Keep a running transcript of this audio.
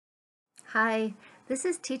Hi, this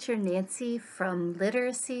is Teacher Nancy from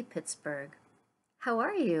Literacy Pittsburgh. How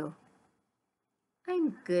are you?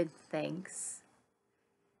 I'm good, thanks.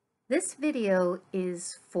 This video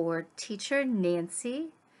is for Teacher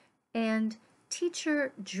Nancy and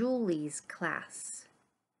Teacher Julie's class.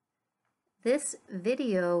 This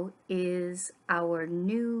video is our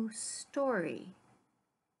new story.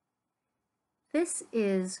 This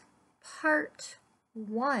is part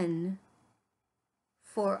 1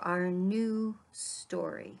 for our new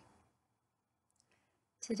story.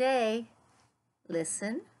 Today,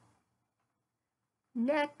 listen.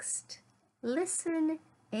 Next, listen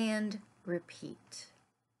and repeat.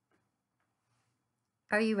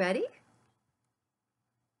 Are you ready?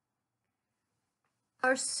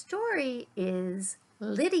 Our story is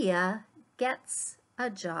Lidia Gets a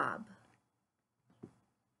Job.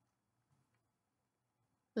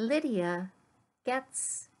 Lidia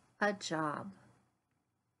gets a job.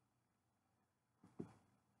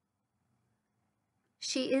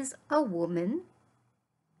 She is a woman.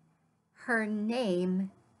 Her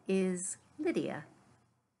name is Lidia.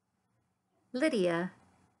 Lidia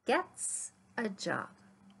gets a job.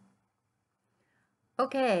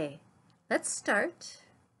 Okay, let's start.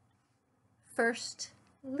 First,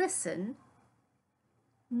 listen.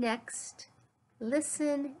 Next,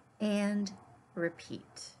 listen and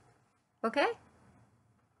repeat. Okay?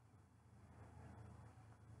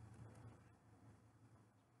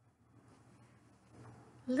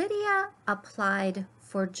 Lidia applied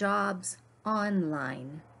for jobs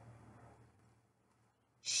online.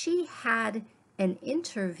 She had an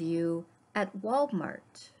interview at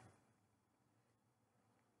Walmart.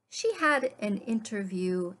 She had an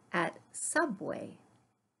interview at Subway.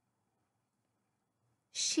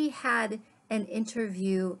 She had an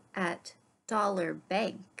interview at Dollar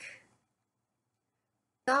Bank.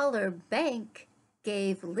 Dollar Bank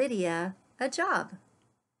gave Lidia a job.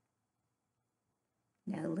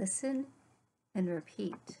 Now listen and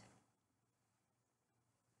repeat.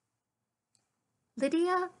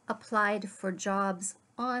 Lidia applied for jobs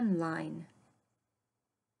online.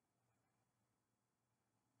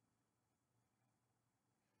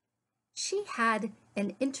 She had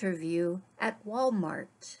an interview at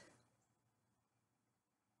Walmart.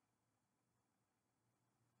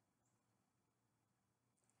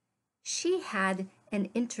 She had an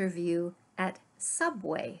interview at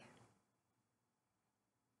Subway.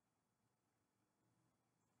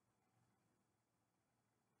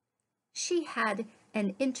 She had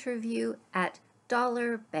an interview at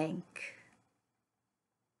Dollar Bank.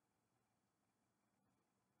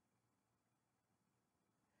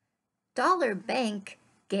 Dollar Bank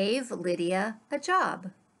gave Lidia a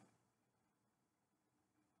job.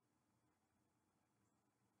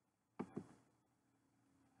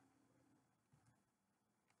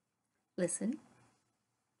 Listen.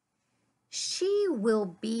 She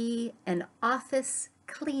will be an office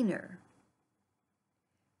cleaner.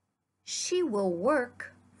 She will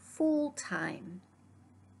work full-time.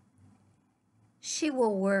 She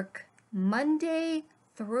will work Monday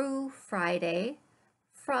through Friday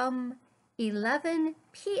from 11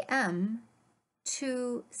 p.m.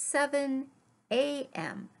 to 7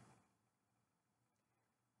 a.m.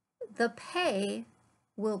 The pay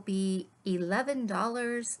will be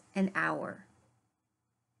 $11 an hour.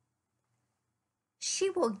 She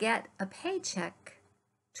will get a paycheck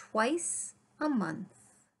twice a month.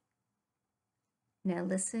 Now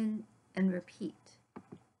listen and repeat.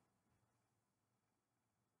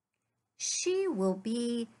 She will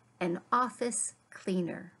be an office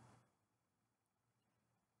cleaner.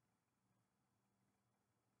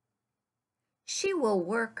 She will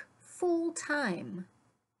work full-time.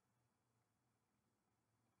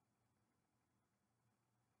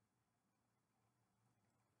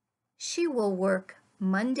 She will work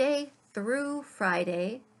Monday through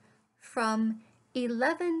Friday from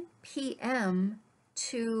 11 p.m.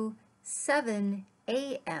 to 7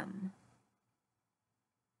 a.m.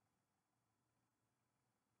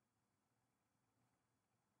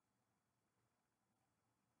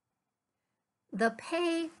 The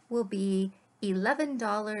pay will be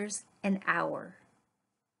 $11 an hour.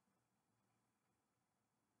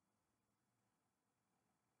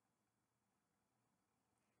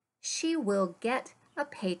 She will get a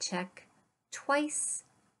paycheck twice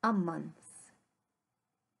a month.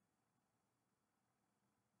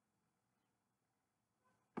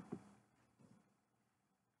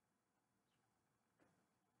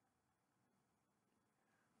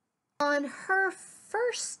 On her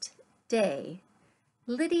first day,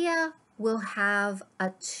 Lidia will have a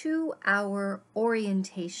 2-hour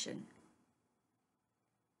orientation.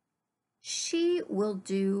 She will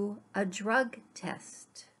do a drug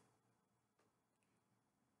test.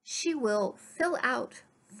 She will fill out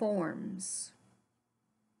forms.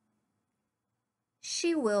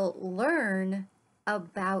 She will learn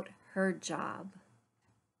about her job.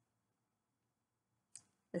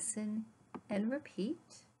 Listen and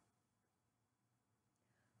repeat.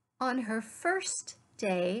 On her first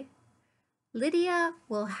day, Lydia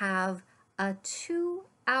will have a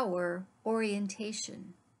 2-hour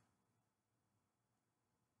orientation.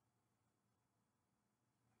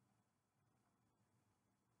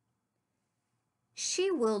 She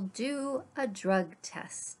will do a drug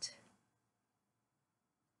test.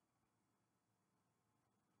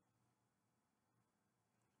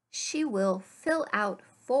 She will fill out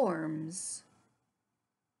forms.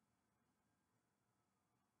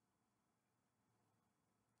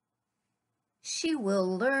 She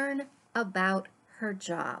will learn about her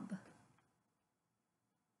job.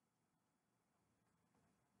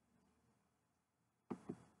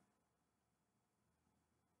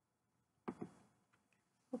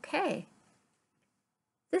 Okay,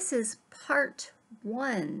 this is part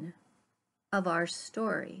 1 of our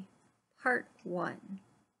story, part 1.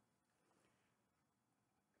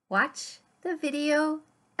 Watch the video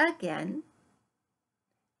again,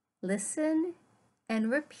 listen and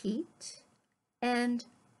repeat, and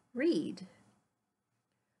read.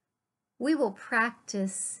 We will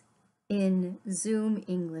practice in Zoom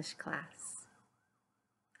English class.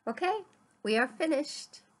 Okay, we are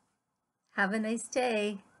finished. Have a nice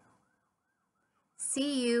day.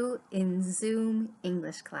 See you in Zoom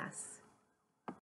English class.